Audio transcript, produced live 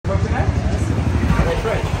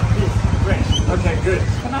good.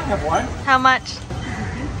 Can I have one? How much?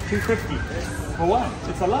 250 for one.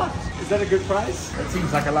 It's a lot. Is that a good price? It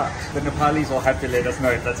seems like a lot. The Nepalis will have to let us know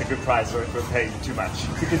if that's a good price or if we're paying too much.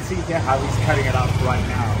 You can see here how he's cutting it up right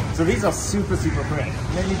now. So these are super fresh.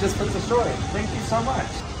 And then he just puts the straw in. Thank you so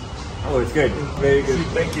much. Oh, it's good. Very good.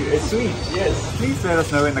 Thank you. It's sweet. Yes. Please let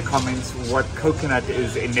us know in the comments what coconut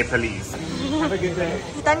is in Nepalese. Have a good day.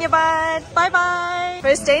 Dhanyabad. Bye bye.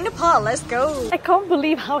 First day in Nepal. Let's go. I can't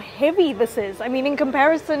believe how heavy this is. I mean, in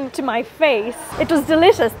comparison to my face, it was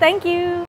delicious. Thank you.